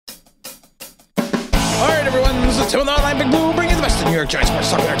All right, everyone, this is Tim with the Online Big Blue, bringing the best of New York Giants sports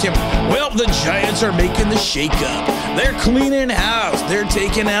talk with our team. Well, the Giants are making the shakeup. They're cleaning house. They're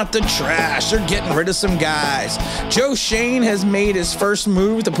taking out the trash. They're getting rid of some guys. Joe Schoen has made his first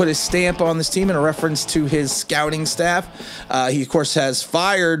move to put his stamp on this team in a reference to his scouting staff. He, of course, has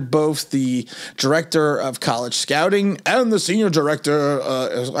fired both the director of college scouting and the senior director,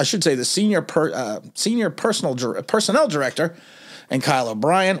 I should say the senior personnel director, and Kyle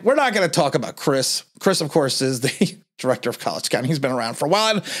O'Brien. We're not going to talk about Chris. Chris, of course, is the director of college scouting. He's been around for a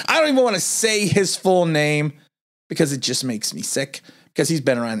while. I don't even want to say his full name because it just makes me sick, because he's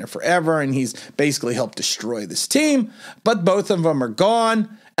been around there forever and he's basically helped destroy this team. But both of them are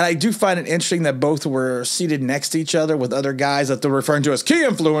gone. And I do find it interesting that both were seated next to each other with other guys that they're referring to as key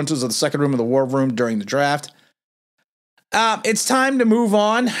influences of the second room of the war room during the draft. It's time to move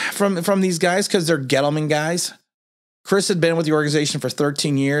on from these guys because they're Gettleman guys. Chris had been with the organization for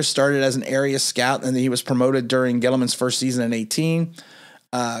 13 years, started as an area scout, and then he was promoted during Gettleman's first season in 18.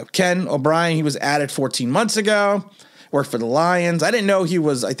 Ken O'Brien, he was added 14 months ago, worked for the Lions. I didn't know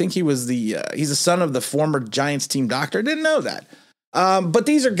I think he was he's the son of the former Giants team doctor. I didn't know that. But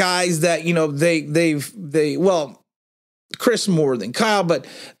these are guys that, you know, well, Chris more than Kyle, but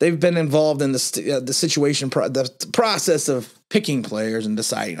they've been involved in the process of picking players and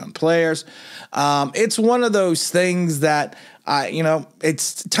deciding on players. It's one of those things that,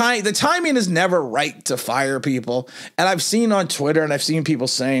 the timing is never right to fire people. And I've seen on Twitter and I've seen people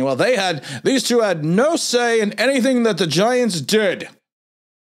saying, well, these two had no say in anything that the Giants did. And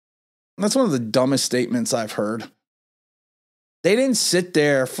that's one of the dumbest statements I've heard. They didn't sit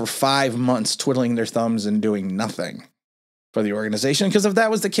there for 5 months twiddling their thumbs and doing nothing for the organization, because if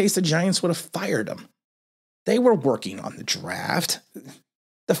that was the case, the Giants would have fired them. They were working on the draft.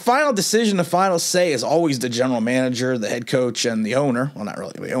 The final decision, the final say is always the general manager, the head coach, and the owner. Well, not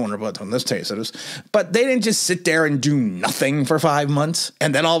really the owner, but in this case it is. But they didn't just sit there and do nothing for 5 months,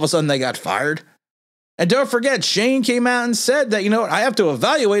 and then all of a sudden they got fired. And don't forget, Shane came out and said that, I have to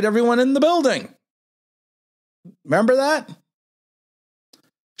evaluate everyone in the building. Remember that?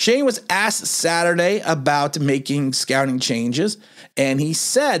 Shane was asked Saturday about making scouting changes, and he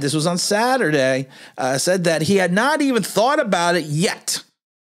said, this was on Saturday, said that he had not even thought about it yet.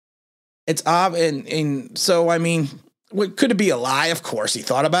 It's could it be a lie? Of course he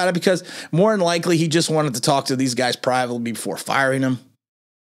thought about it, because more than likely he just wanted to talk to these guys privately before firing them.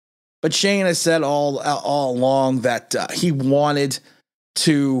 But Shane has said all along that he wanted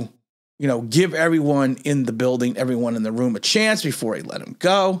to, give everyone in the building, everyone in the room a chance before he let him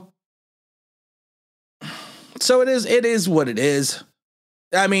go. So it is what it is.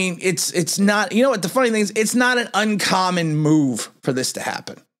 I mean, it's not, what the funny thing is, it's not an uncommon move for this to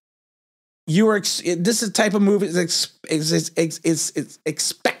happen. This is the type of move is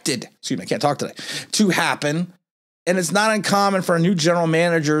expected, excuse me, I can't talk today, to happen. And it's not uncommon for new general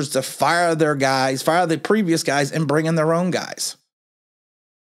managers to fire the previous guys and bring in their own guys.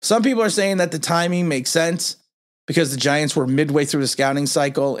 Some people are saying that the timing makes sense because the Giants were midway through the scouting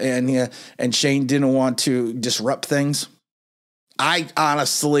cycle and Shane didn't want to disrupt things. I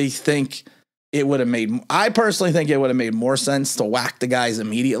honestly think I personally think it would have made more sense to whack the guys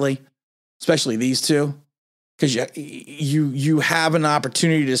immediately, especially these two, because you have an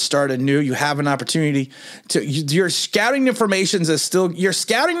opportunity to start anew. You have an opportunity your scouting information is still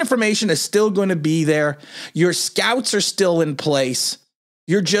going to be there. Your scouts are still in place.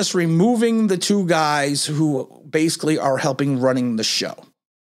 You're just removing the two guys who basically are helping running the show.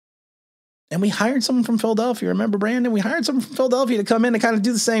 And we hired someone from Philadelphia. Remember, Brandon? We hired someone from Philadelphia to come in and kind of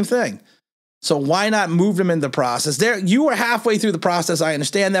do the same thing. So why not move them in the process? You were halfway through the process. I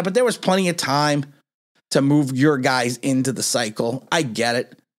understand that, but there was plenty of time to move your guys into the cycle. I get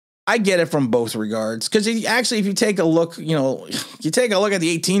it. I get it from both regards. Because if you take a look, at the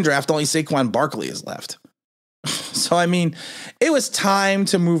 18 draft, only Saquon Barkley is left. So, it was time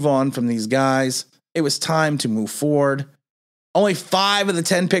to move on from these guys. It was time to move forward. Only 5 of the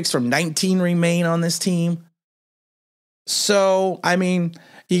 10 picks from 19 remain on this team. So,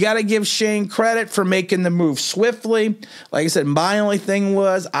 you got to give Shane credit for making the move swiftly. Like I said, my only thing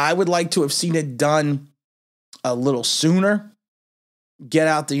was I would like to have seen it done a little sooner. Get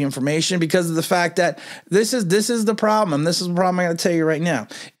out the information, because of the fact that this is the problem. This is the problem I'm going to tell you right now.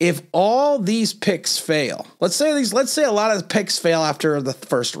 If all these picks fail, let's say a lot of the picks fail after the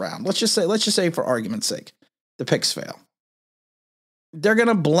first round. Let's just say for argument's sake, the picks fail. They're going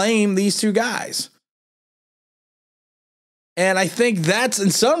to blame these two guys. And I think that's,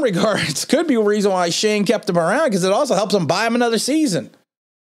 in some regards, could be a reason why Shane kept him around, because it also helps him buy him another season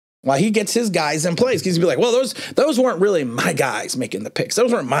while he gets his guys in place. Because he'd be like, well, those weren't really my guys making the picks.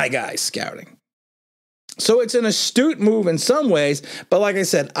 Those weren't my guys scouting. So it's an astute move in some ways, but like I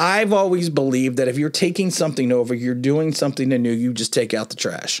said, I've always believed that if you're taking something over, you're doing something new, you just take out the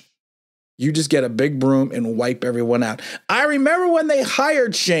trash. You just get a big broom and wipe everyone out. I remember when they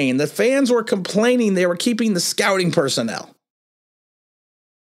hired Schoen, the fans were complaining they were keeping the scouting personnel.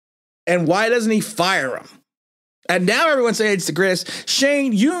 And why doesn't he fire him? And now everyone's saying it's the greatest.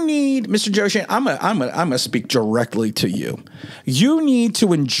 Schoen, you need, Mr. Joe Schoen, I'm gonna speak directly to you. You need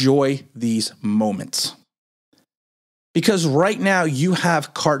to enjoy these moments. Because right now you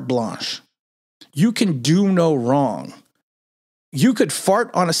have carte blanche. You can do no wrong. You could fart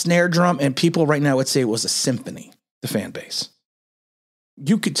on a snare drum and people right now would say it was a symphony, the fan base.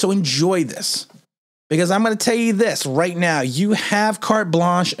 So enjoy this. Because I'm going to tell you this right now, you have carte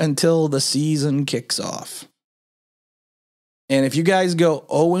blanche until the season kicks off. And if you guys go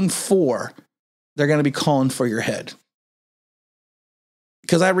 0-4, they're going to be calling for your head.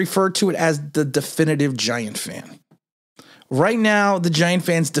 Because I refer to it as the definitive Giant fan. Right now, the Giant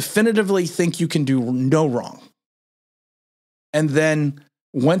fans definitively think you can do no wrong. And then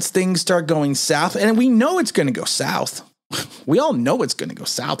once things start going south, and we know it's going to go south. We all know it's going to go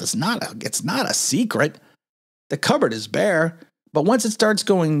south. It's not a secret. The cupboard is bare. But once it starts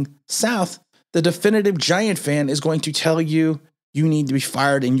going south, the definitive Giant fan is going to tell you you need to be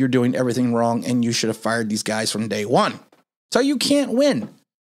fired and you're doing everything wrong and you should have fired these guys from day one. So you can't win.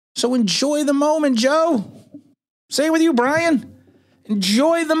 So enjoy the moment, Joe. Say it with you, Brian.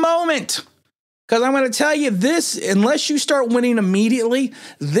 Enjoy the moment. Because I'm going to tell you this, unless you start winning immediately,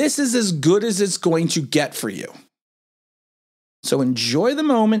 this is as good as it's going to get for you. So enjoy the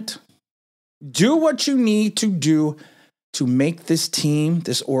moment. Do what you need to do to make this team,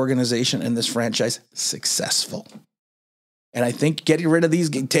 this organization, and this franchise successful. And I think getting rid of these,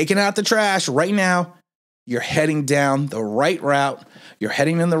 taking out the trash right now, you're heading down the right route. You're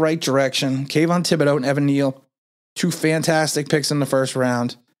heading in the right direction. Kayvon Thibodeau and Evan Neal, two fantastic picks in the first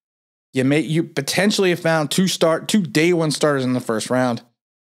round. You potentially have found two day one starters in the first round.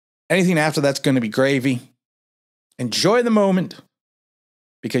 Anything after that's going to be gravy. Enjoy the moment,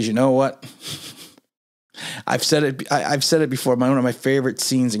 because you know what? I've said it before. One of my favorite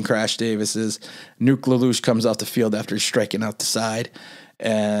scenes in Crash Davis is Nuke LaLoosh comes off the field after he's striking out the side,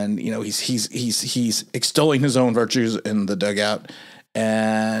 and you know he's extolling his own virtues in the dugout,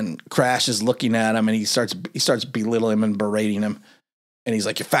 and Crash is looking at him, and he starts belittling him and berating him. And he's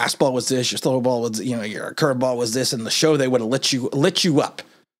like, your fastball was this, your slow ball was, your curveball was this. And the show, they would have lit you up.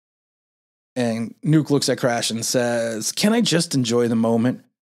 And Nuke looks at Crash and says, can I just enjoy the moment?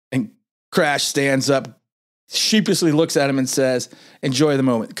 And Crash stands up, sheepishly looks at him and says, enjoy the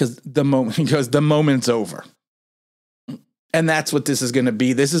moment. Because the moment's over. And that's what this is going to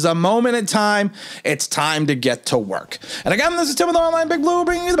be. This is a moment in time. It's time to get to work. And again, this is Tim with Online Big Blue,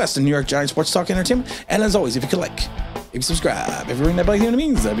 bringing you the best in New York Giants sports talk entertainment. And as always, if you could if you subscribe, if you ring that bell, you know what it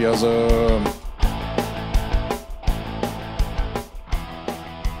means, that'd be awesome.